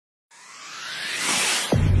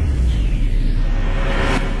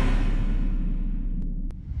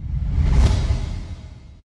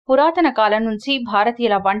పురాతన కాలం నుంచి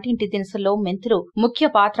భారతీయుల వంటింటి దినుసుల్లో మెంతులు ముఖ్య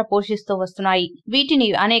పాత్ర పోషిస్తూ వస్తున్నాయి. వీటిని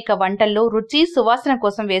అనేక వంటల్లో రుచి, సువాసన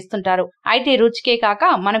కోసం వేస్తుంటారు. అయితే రుచికే కాక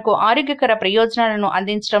మనకు ఆరోగ్యకర ప్రయోజనాలను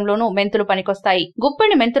అందించడంలోనూ మెంతులు పనికొస్తాయి.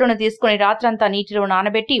 గుప్పెడి మెంతులను తీసుకుని రాత్రంతా నీటిలో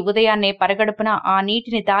నానబెట్టి ఉదయాన్నే పరగడుపున ఆ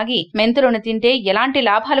నీటిని తాగి మెంతులను తింటే ఎలాంటి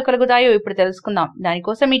లాభాలు కలుగుతాయో ఇప్పుడు తెలుసుకుందాం.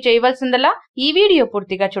 దానికోసం మీరు చేయవలసిందల్లా ఈ వీడియో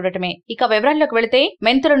పూర్తిగా చూడటమే. ఇక వివరాల్లోకి వెళితే,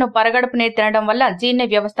 మెంతులను పరగడుపునే తినడం వల్ల జీర్ణ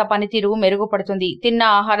వ్యవస్థ పనితీరు మెరుగుపడుతుంది. తిన్న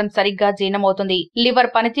ఆహారం సరిగ్గా జీర్ణమవుతుంది. లివర్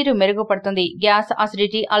పనితీరు మెరుగుపడుతుంది. గ్యాస్,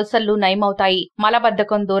 అసిడిటీ, అల్సర్లు నయమవుతాయి.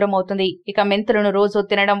 మలబద్ధకం దూరం అవుతుంది. ఇక మెంతులను రోజు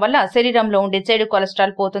తినడం వల్ల శరీరంలో ఉండే చెడు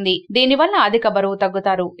కొలెస్ట్రాల్ పోతుంది. దీనివల్ల అధిక బరువు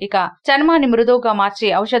తగ్గుతారు. ఇక చర్మాన్ని మృదువుగా మార్చే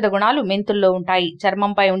ఔషధ గుణాలు మెంతుల్లో ఉంటాయి.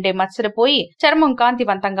 చర్మంపై ఉండే మచ్చలు పోయి చర్మం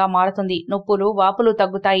కాంతివంతంగా మారుతుంది. నొప్పులు, వాపులు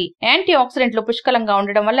తగ్గుతాయి. యాంటీ ఆక్సిడెంట్లు పుష్కలంగా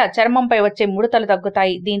ఉండడం వల్ల చర్మంపై వచ్చే ముడతలు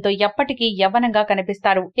తగ్గుతాయి. దీంతో ఎప్పటికీ యవ్వనంగా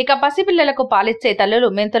కనిపిస్తారు. ఇక పసిపిల్లలకు పాలిచ్చే తల్లులు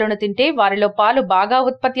మెంతులను తింటే వారిలో పాలు బాగా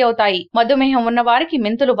ఉత్పత్తి అవుతాయి. మధుమేహం ఉన్న వారికి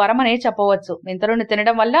మెంతులు వరమనే చెప్పవచ్చు. మెంతులను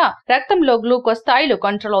తినడం వల్ల రక్తంలో గ్లూకోజ్ స్థాయిలు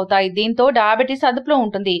కంట్రోల్ అవుతాయి. దీంతో డయాబెటీస్ అదుపులో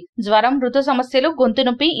ఉంటుంది. జ్వరం, ఋతు సమస్యలు, గొంతు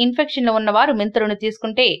నొప్పి, ఇన్ఫెక్షన్లు ఉన్నవారు మెంతులను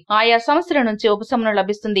తీసుకుంటే ఆయా సమస్యల నుంచి ఉపశమనం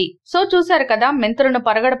లభిస్తుంది. సో చూశారు కదా, మెంతులను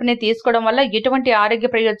పరగడుపునే తీసుకోవడం వల్ల ఎటువంటి ఆరోగ్య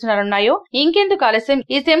ప్రయోజనాలున్నాయో. ఇంకెందుకు ఆలస్యం,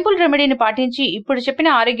 ఈ సింపుల్ రెమెడీని పాటించి ఇప్పుడు చెప్పిన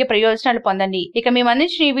ఆరోగ్య ప్రయోజనాలు పొందండి. ఇక మేము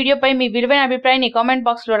అందించిన ఈ వీడియోపై మీ విలువైన అభిప్రాయాన్ని కామెంట్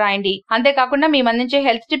బాక్స్ లో రాయండి. అంతేకాకుండా మేము అందించే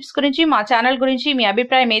హెల్త్ టిప్స్ గురించి, మా ఛానల్ గురించి మీ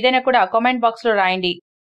అభిప్రాయం ఏదైనా కూడా కామెంట్ బాక్స్ లో రాయండి.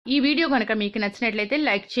 ఈ వీడియో కనుక మీకు నచ్చినట్లయితే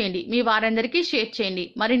లైక్ చేయండి, మీ వారందరికీ షేర్ చేయండి.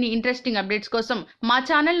 మరిన్ని ఇంట్రెస్టింగ్ అప్డేట్స్ కోసం మా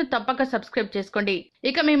ఛానల్ ను తప్పక సబ్స్క్రైబ్ చేసుకోండి.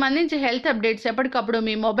 ఇక మేము అందించే హెల్త్ అప్డేట్స్ ఎప్పటికప్పుడు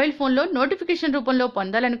మీ మొబైల్ ఫోన్ లో నోటిఫికేషన్ రూపంలో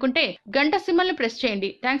పొందాలనుకుంటే గంట సింబల్ ను ప్రెస్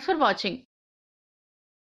చేయండి. Thanks for watching.